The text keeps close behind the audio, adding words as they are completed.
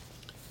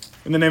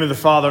In the name of the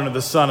Father, and of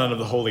the Son, and of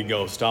the Holy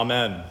Ghost.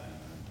 Amen.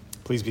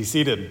 Please be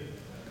seated.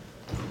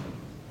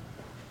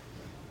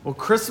 Well,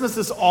 Christmas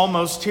is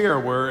almost here.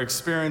 We're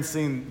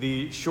experiencing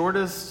the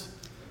shortest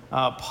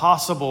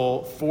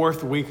possible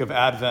fourth week of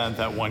Advent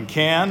that one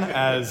can.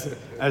 As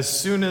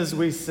soon as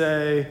we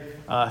say,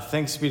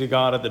 thanks be to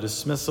God at the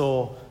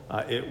dismissal,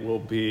 it will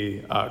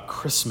be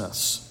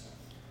Christmas.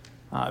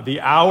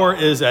 The hour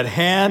is at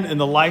hand in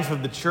the life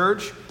of the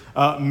church.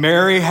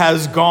 Mary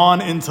has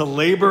gone into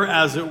labor,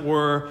 as it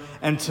were,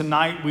 and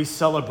tonight we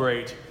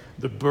celebrate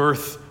the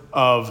birth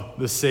of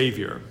the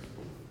Savior.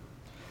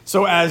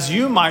 So as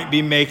you might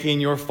be making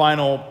your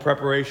final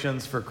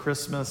preparations for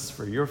Christmas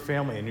for your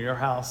family and your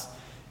house,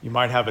 you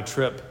might have a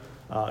trip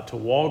to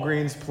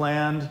Walgreens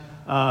planned,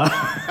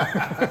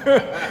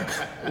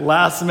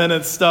 last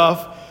minute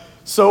stuff.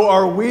 So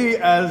are we,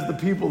 as the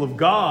people of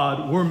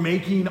God, we're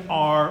making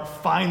our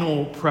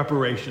final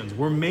preparations.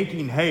 We're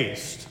making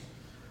haste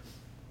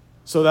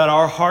so that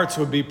our hearts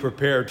would be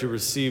prepared to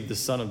receive the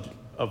Son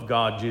of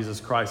God,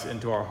 Jesus Christ,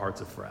 into our hearts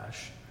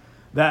afresh.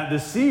 That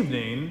this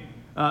evening,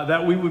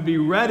 that we would be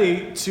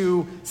ready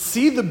to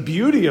see the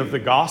beauty of the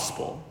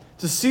gospel,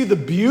 to see the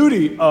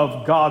beauty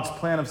of God's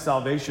plan of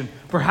salvation,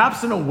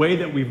 perhaps in a way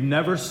that we've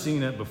never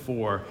seen it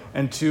before,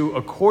 and to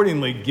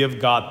accordingly give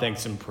God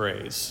thanks and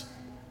praise.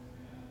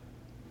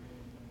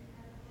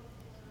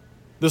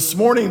 This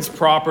morning's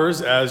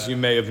propers, as you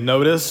may have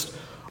noticed,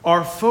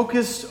 are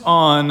focused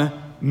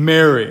on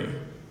Mary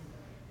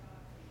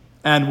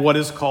and what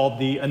is called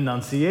the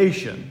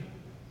Annunciation,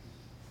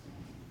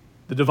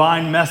 the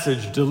divine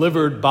message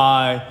delivered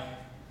by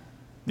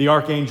the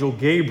Archangel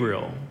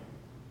Gabriel,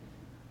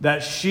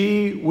 that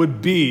she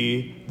would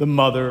be the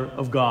mother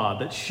of God,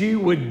 that she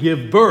would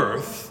give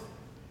birth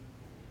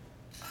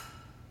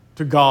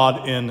to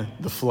God in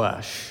the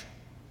flesh.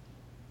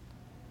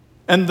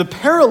 And the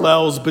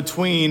parallels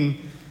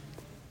between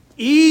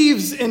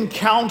Eve's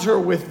encounter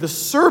with the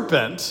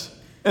serpent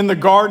in the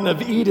Garden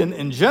of Eden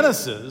in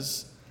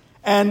Genesis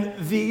and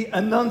the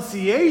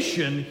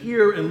Annunciation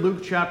here in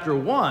Luke chapter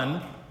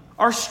 1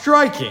 are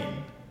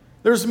striking.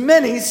 There's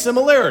many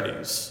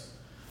similarities.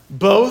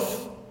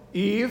 Both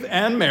Eve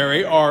and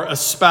Mary are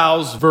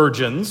espoused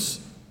virgins.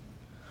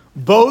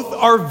 Both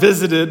are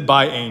visited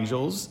by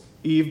angels,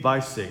 Eve by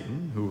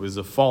Satan, who is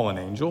a fallen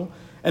angel,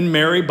 and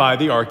Mary by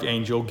the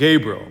Archangel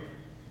Gabriel.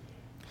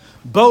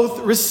 Both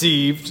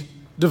received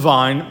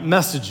divine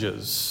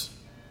messages.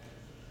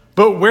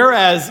 But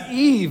whereas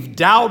Eve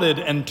doubted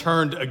and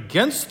turned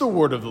against the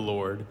word of the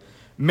Lord,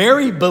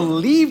 Mary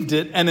believed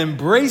it and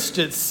embraced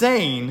it,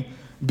 saying,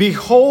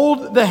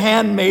 "Behold the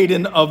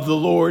handmaiden of the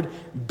Lord,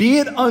 be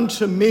it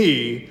unto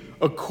me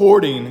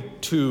according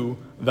to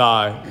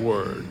thy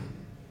word."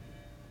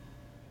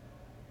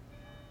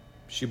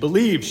 She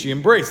believed, she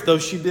embraced, though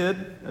she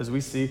did, as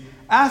we see,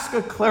 ask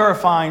a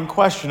clarifying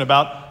question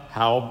about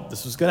how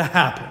this was going to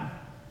happen.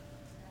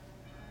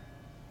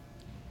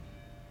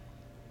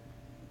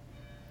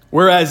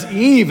 Whereas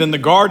Eve in the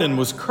garden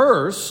was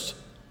cursed,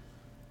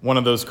 one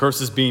of those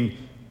curses being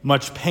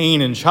much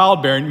pain in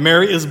childbearing,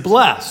 Mary is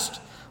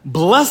blessed.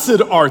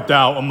 "Blessed art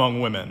thou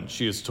among women,"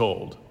 she is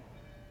told.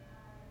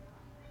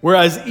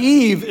 Whereas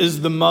Eve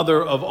is the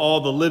mother of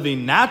all the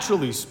living,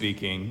 naturally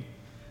speaking,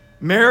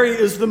 Mary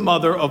is the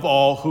mother of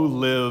all who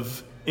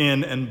live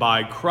in and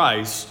by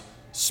Christ,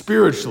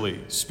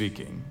 spiritually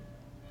speaking.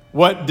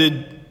 What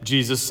did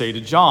Jesus say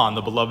to John,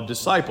 the beloved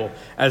disciple,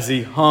 as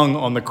he hung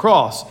on the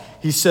cross?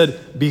 He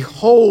said,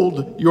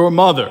 "Behold your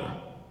mother,"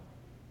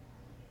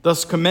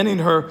 thus commending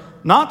her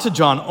not to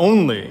John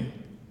only,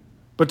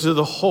 but to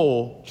the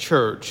whole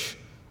church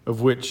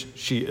of which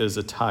she is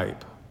a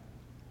type.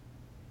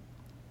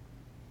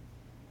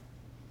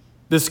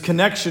 This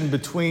connection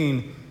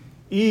between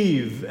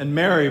Eve and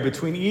Mary,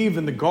 between Eve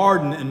in the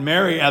garden and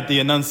Mary at the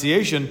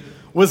Annunciation,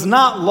 was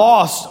not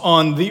lost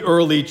on the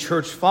early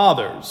church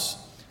fathers.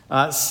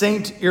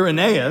 Saint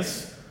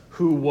Irenaeus,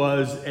 who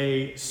was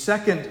a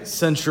 2nd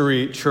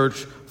century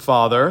church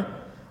father,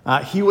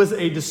 he was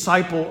a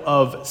disciple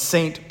of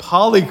Saint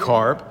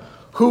Polycarp,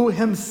 who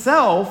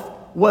himself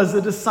was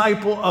a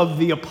disciple of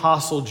the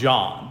Apostle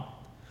John.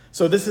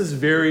 So this is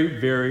very,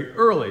 very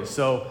early.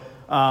 So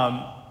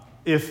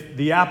if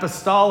the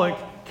apostolic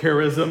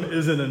charism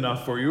isn't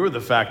enough for you, or the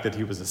fact that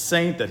he was a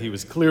saint, that he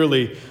was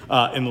clearly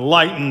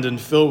enlightened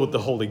and filled with the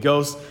Holy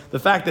Ghost, the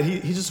fact that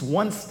he's just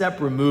one step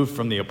removed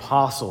from the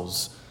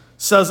apostles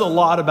says a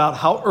lot about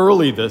how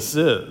early this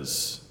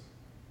is.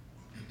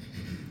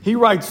 He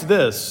writes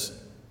this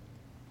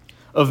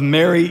of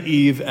Mary,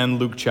 Eve, and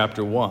Luke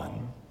chapter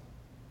 1.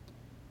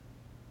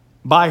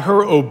 "By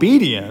her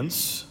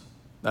obedience,"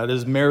 that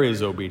is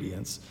Mary's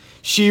obedience,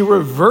 "she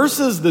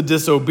reverses the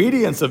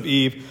disobedience of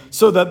Eve,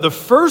 so that the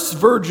first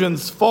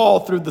virgin's fall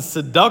through the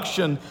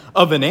seduction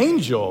of an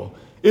angel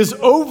is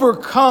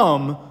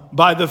overcome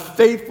by the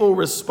faithful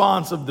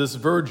response of this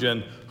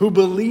virgin who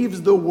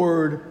believes the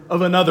word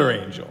of another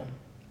angel."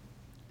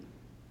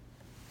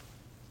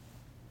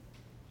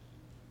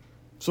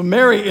 So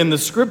Mary in the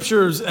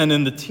scriptures and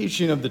in the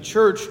teaching of the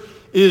church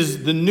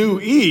is the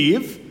new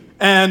Eve,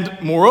 And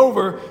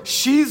moreover,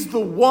 she's the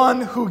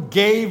one who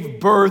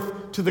gave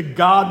birth to the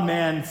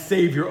God-man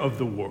Savior of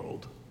the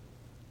world.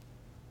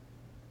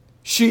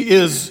 She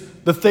is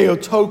the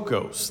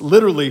Theotokos,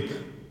 literally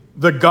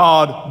the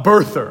God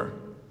birther.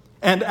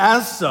 And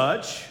as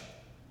such,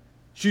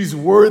 she's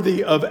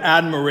worthy of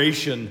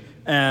admiration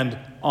and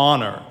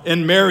honor.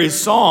 In Mary's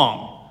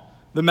song,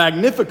 the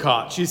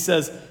Magnificat, she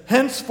says,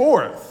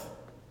 "Henceforth,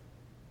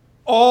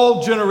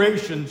 all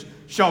generations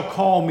shall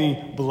call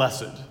me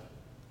blessed."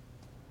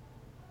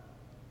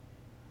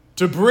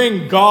 To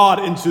bring God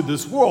into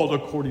this world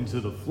according to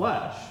the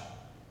flesh.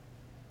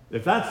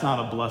 If that's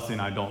not a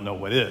blessing, I don't know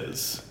what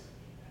is.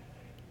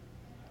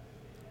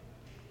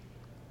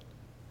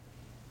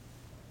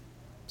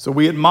 So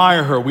we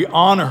admire her, we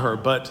honor her,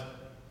 but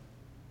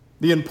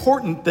the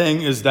important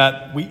thing is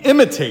that we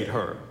imitate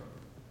her,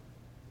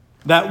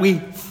 that we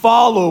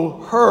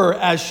follow her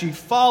as she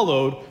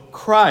followed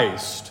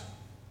Christ.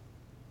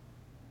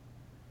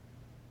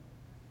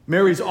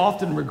 Mary's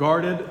often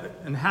regarded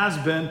and has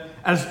been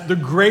as the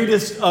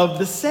greatest of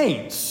the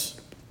saints.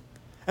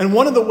 And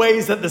one of the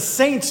ways that the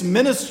saints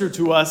minister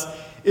to us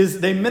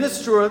is they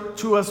minister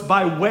to us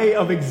by way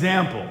of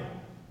example.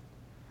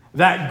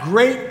 That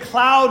great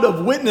cloud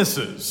of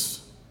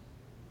witnesses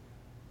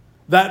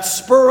that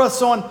spur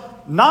us on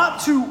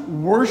not to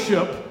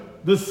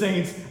worship the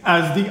saints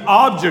as the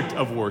object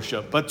of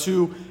worship, but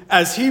to,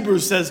 as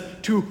Hebrews says,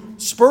 to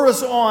spur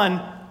us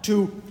on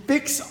to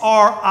fix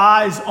our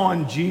eyes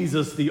on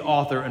Jesus, the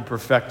author and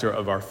perfecter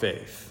of our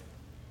faith.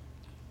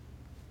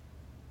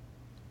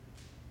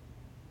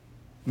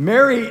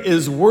 Mary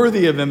is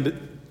worthy of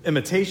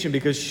imitation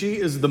because she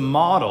is the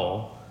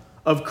model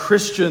of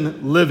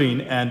Christian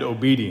living and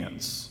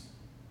obedience.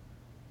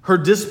 Her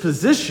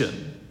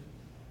disposition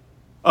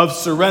of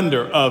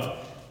surrender, of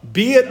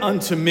 "be it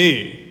unto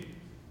me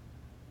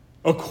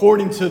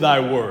according to thy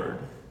word."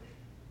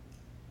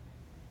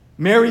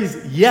 Mary's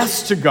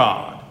yes to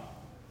God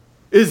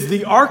is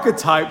the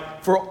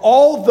archetype for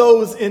all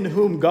those in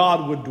whom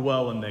God would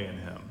dwell and they in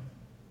him.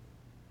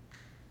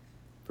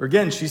 For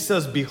again, she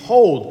says,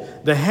 "Behold,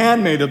 the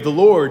handmaid of the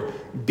Lord,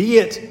 be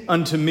it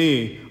unto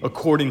me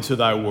according to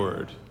thy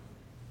word."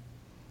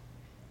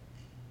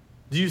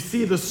 Do you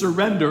see the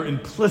surrender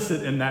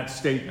implicit in that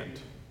statement?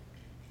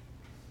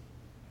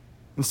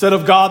 Instead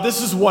of, "God,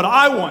 this is what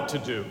I want to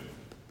do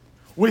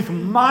with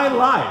my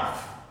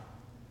life.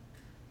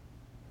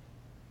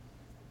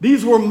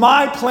 These were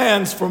my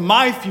plans for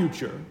my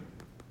future.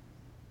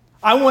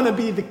 I want to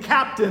be the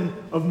captain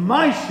of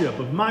my ship,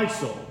 of my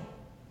soul."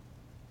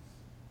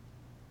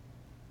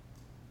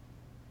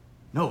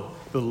 No,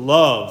 the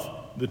love,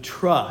 the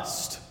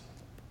trust.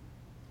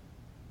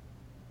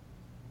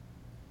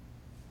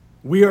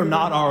 We are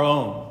not our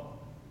own.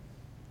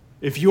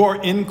 If you are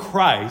in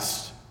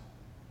Christ,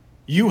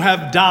 you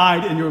have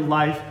died and your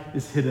life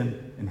is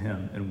hidden in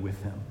him and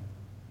with him.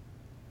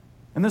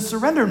 And the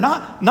surrender,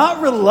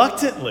 not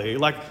reluctantly,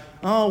 like,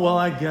 "Oh, well,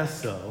 I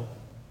guess so."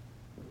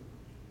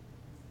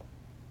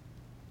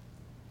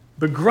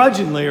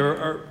 Begrudgingly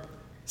or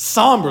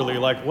somberly,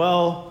 like,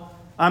 "Well,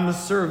 I'm a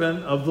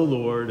servant of the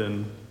Lord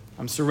and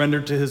I'm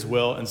surrendered to his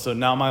will, and so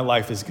now my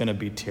life is going to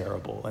be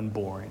terrible and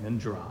boring and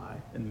dry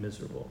and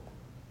miserable."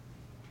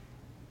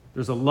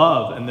 There's a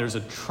love and there's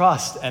a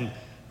trust and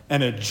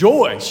a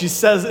joy. She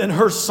says in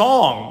her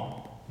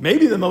song,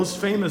 maybe the most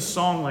famous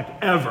song like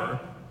ever,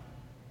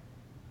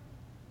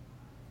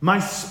 "My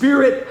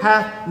spirit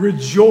hath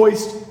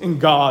rejoiced in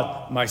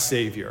God, my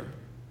Savior.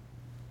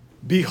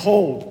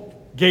 Behold,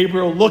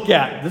 Gabriel, look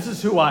at, this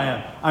is who I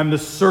am. I'm the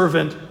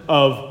servant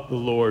of the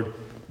Lord.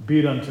 Be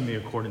it unto me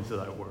according to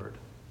thy word."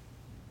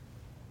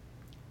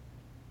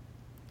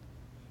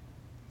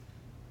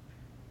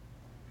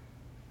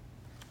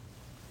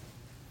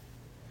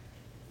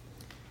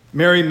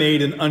 Mary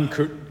made an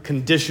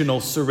unconditional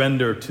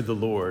surrender to the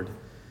Lord,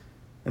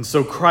 and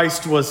so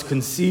Christ was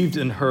conceived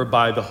in her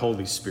by the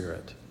Holy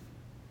Spirit.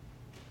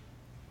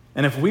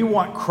 And if we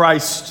want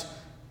Christ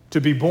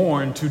to be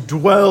born, to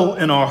dwell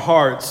in our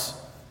hearts,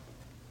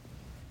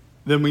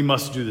 then we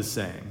must do the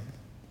same.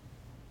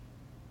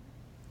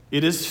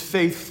 It is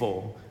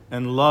faithful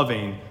and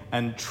loving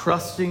and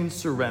trusting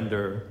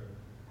surrender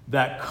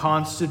that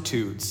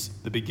constitutes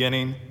the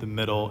beginning, the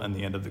middle, and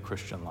the end of the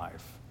Christian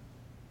life.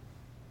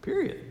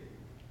 Period.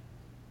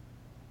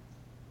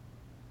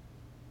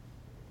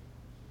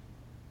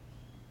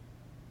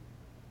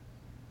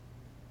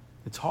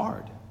 It's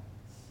hard.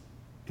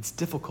 It's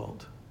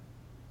difficult.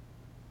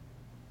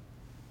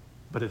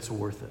 But it's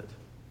worth it.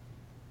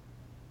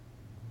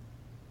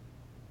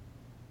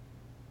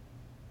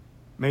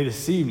 May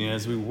this evening,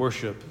 as we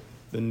worship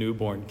the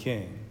newborn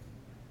King,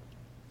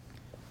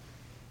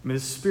 may the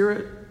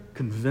Spirit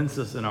convince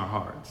us in our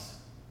hearts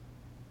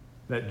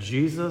that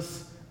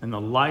Jesus and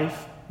the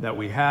life that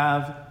we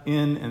have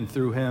in and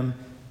through him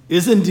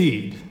is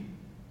indeed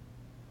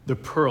the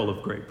pearl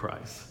of great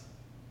price.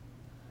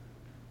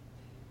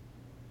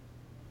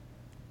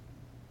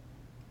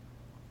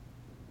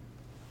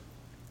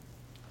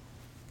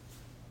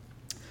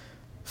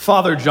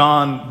 Father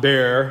John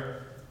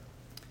Bear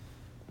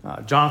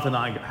Jonathan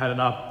and I had an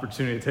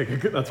opportunity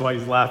to that's why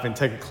he's laughing,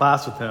 take a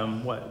class with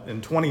him.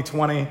 In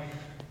 2020,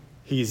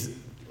 he's,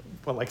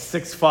 like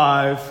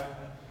 6'5".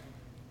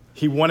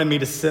 He wanted me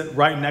to sit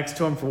right next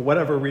to him for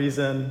whatever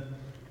reason,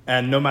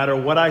 and no matter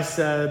what I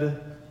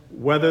said,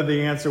 whether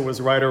the answer was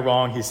right or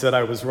wrong, he said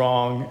I was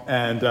wrong,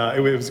 and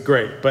it was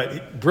great.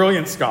 But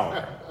brilliant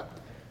scholar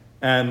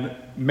and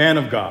man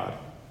of God.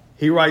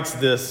 He writes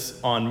this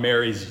on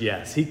Mary's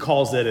yes. He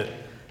calls it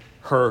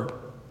her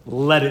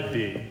let it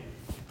be.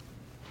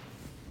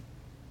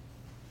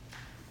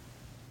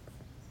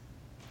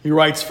 He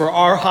writes, for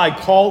our high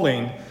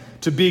calling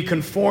to be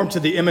conformed to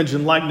the image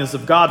and likeness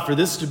of God, for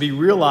this to be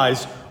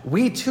realized,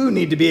 we too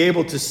need to be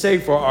able to say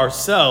for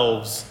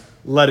ourselves,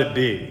 let it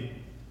be.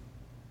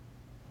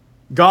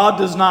 God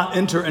does not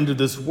enter into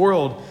this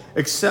world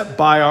except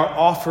by our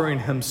offering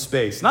him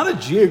space, not a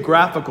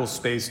geographical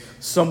space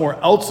somewhere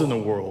else in the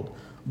world,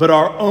 but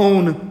our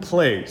own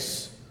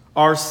place,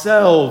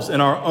 ourselves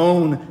in our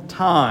own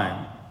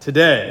time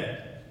today.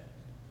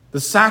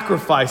 The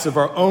sacrifice of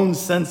our own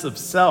sense of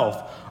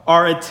self,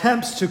 our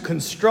attempts to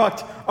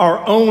construct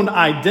our own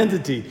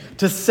identity,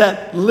 to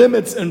set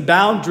limits and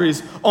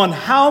boundaries on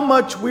how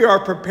much we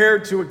are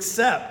prepared to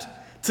accept,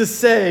 to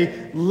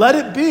say, let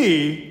it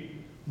be,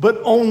 but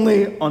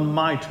only on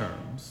my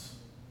terms.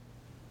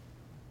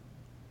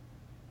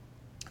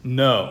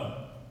 No.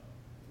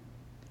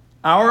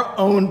 Our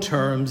own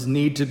terms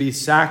need to be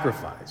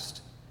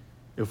sacrificed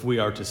if we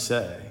are to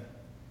say,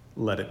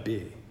 let it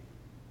be.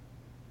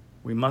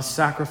 We must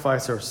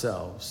sacrifice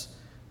ourselves,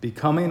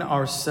 becoming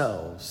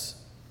ourselves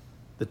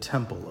the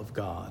temple of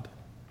God,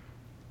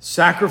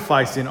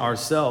 sacrificing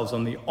ourselves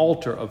on the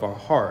altar of our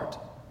heart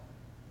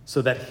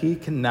so that he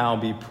can now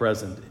be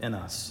present in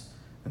us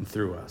and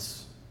through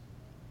us.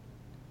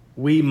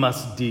 We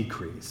must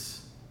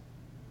decrease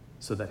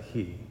so that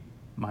he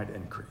might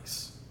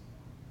increase.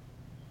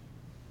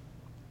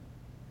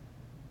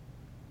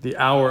 The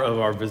hour of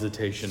our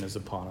visitation is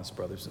upon us,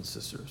 brothers and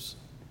sisters.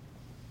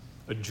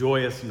 A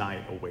joyous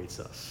night awaits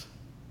us.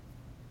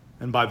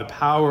 And by the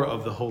power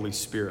of the Holy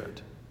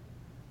Spirit,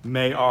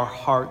 may our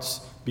hearts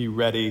be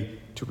ready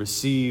to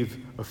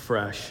receive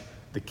afresh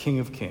the King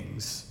of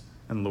Kings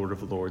and Lord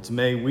of Lords.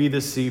 May we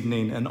this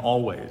evening and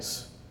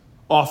always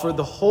offer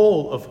the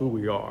whole of who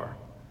we are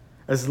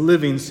as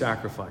living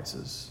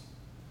sacrifices,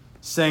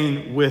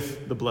 saying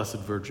with the Blessed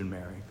Virgin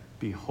Mary,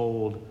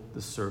 behold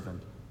the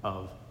servant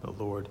of the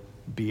Lord,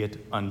 be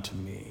it unto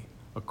me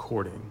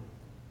according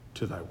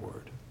to thy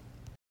word.